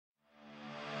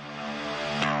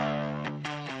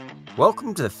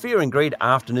Welcome to the Fear and Greed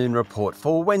Afternoon Report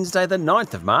for Wednesday the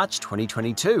 9th of March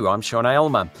 2022. I'm Sean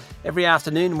Aylmer. Every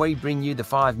afternoon we bring you the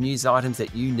 5 news items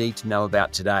that you need to know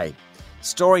about today.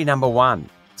 Story number 1,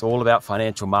 it's all about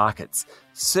financial markets.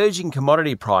 Surging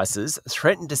commodity prices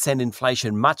threaten to send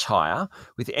inflation much higher,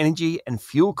 with energy and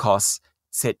fuel costs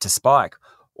set to spike.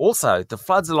 Also, the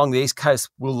floods along the East Coast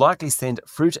will likely send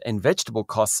fruit and vegetable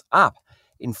costs up.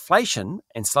 Inflation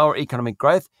and slower economic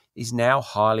growth is now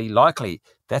highly likely.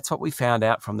 That's what we found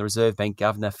out from the Reserve Bank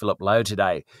Governor Philip Lowe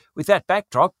today. With that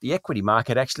backdrop, the equity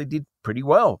market actually did pretty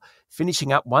well,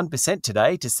 finishing up 1%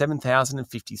 today to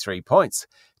 7,053 points.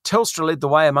 Telstra led the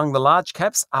way among the large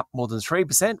caps, up more than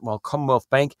 3%, while Commonwealth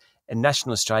Bank and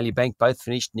National Australia Bank both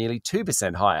finished nearly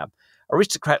 2% higher.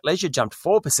 Aristocrat Leisure jumped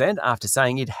 4% after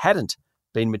saying it hadn't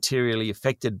been materially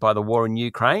affected by the war in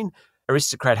Ukraine.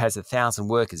 Aristocrat has 1,000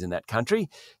 workers in that country.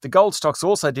 The gold stocks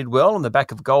also did well on the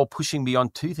back of gold pushing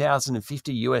beyond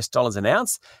 $2,050 an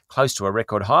ounce, close to a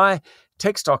record high.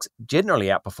 Tech stocks generally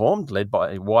outperformed, led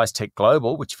by WiseTech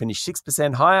Global, which finished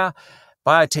 6% higher.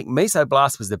 Biotech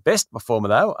Mesoblast was the best performer,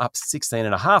 though, up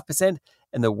 16.5%,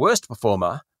 and the worst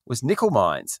performer was Nickel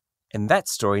Mines. And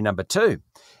that's story number 2.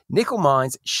 Nickel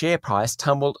Mines' share price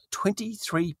tumbled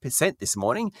 23% this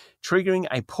morning, triggering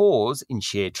a pause in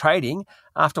share trading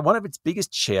after one of its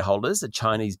biggest shareholders, a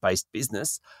Chinese-based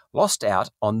business, lost out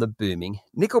on the booming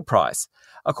nickel price.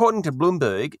 According to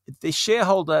Bloomberg, the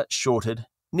shareholder shorted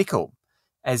nickel,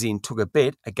 as in took a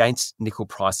bet against nickel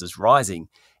prices rising,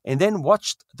 and then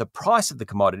watched the price of the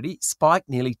commodity spike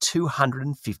nearly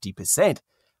 250%.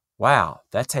 Wow,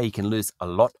 that's how you can lose a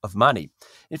lot of money.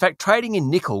 In fact, trading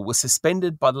in nickel was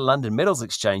suspended by the London Metals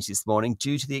Exchange this morning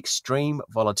due to the extreme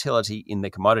volatility in the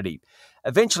commodity.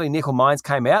 Eventually, Nickel Mines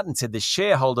came out and said the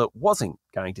shareholder wasn't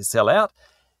going to sell out.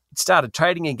 It started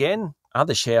trading again.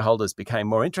 Other shareholders became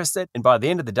more interested, and by the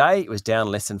end of the day, it was down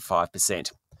less than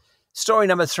 5%. Story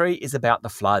number 3 is about the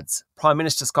floods. Prime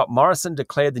Minister Scott Morrison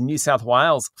declared the New South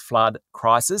Wales flood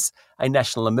crisis a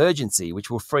national emergency, which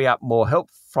will free up more help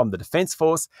from the Defence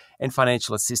Force and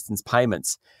financial assistance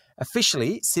payments.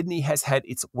 Officially, Sydney has had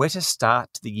its wettest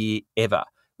start to the year ever,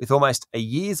 with almost a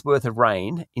year's worth of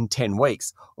rain in 10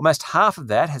 weeks. Almost half of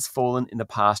that has fallen in the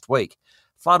past week.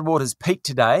 Floodwaters peaked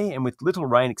today, and with little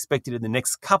rain expected in the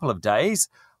next couple of days,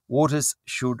 waters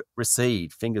should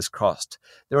recede, fingers crossed.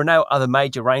 There are no other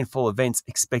major rainfall events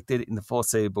expected in the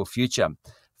foreseeable future.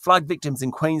 Flood victims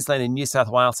in Queensland and New South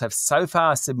Wales have so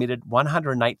far submitted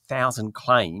 108,000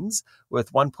 claims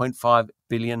worth $1.5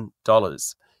 billion.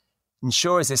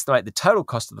 Insurers estimate the total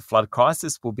cost of the flood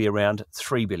crisis will be around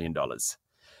 $3 billion.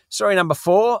 Story number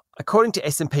 4, according to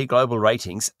S&P Global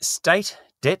Ratings, state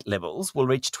debt levels will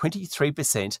reach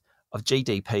 23% of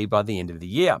GDP by the end of the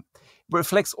year. It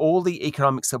reflects all the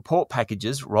economic support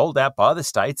packages rolled out by the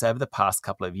states over the past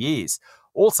couple of years.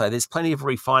 Also, there's plenty of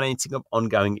refinancing of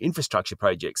ongoing infrastructure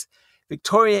projects.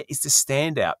 Victoria is the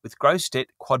standout, with gross debt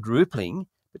quadrupling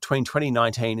between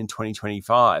 2019 and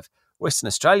 2025. Western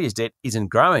Australia's debt isn't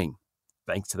growing,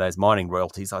 thanks to those mining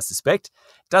royalties, I suspect.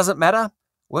 Does it matter?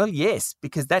 Well, yes,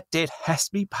 because that debt has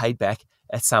to be paid back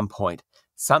at some point.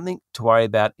 Something to worry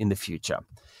about in the future.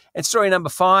 And story number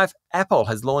 5, Apple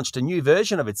has launched a new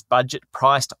version of its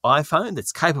budget-priced iPhone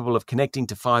that's capable of connecting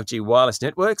to 5G wireless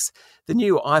networks. The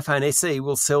new iPhone SE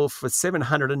will sell for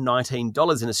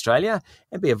 $719 in Australia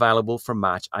and be available from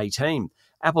March 18.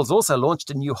 Apple's also launched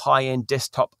a new high-end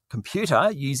desktop computer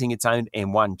using its own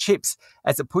M1 chips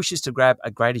as it pushes to grab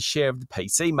a greater share of the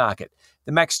PC market.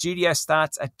 The Mac Studio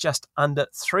starts at just under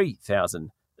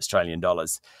 $3,000 Australian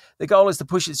dollars. The goal is to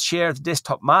push its share of the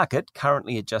desktop market,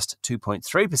 currently at just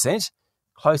 2.3%,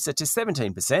 closer to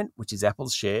 17%, which is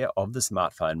Apple's share of the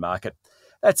smartphone market.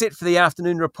 That's it for the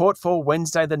afternoon report for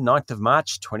Wednesday, the 9th of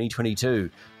March, 2022.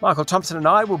 Michael Thompson and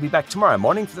I will be back tomorrow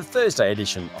morning for the Thursday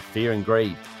edition of Fear and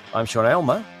Greed. I'm Sean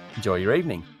Aylmer. Enjoy your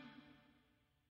evening.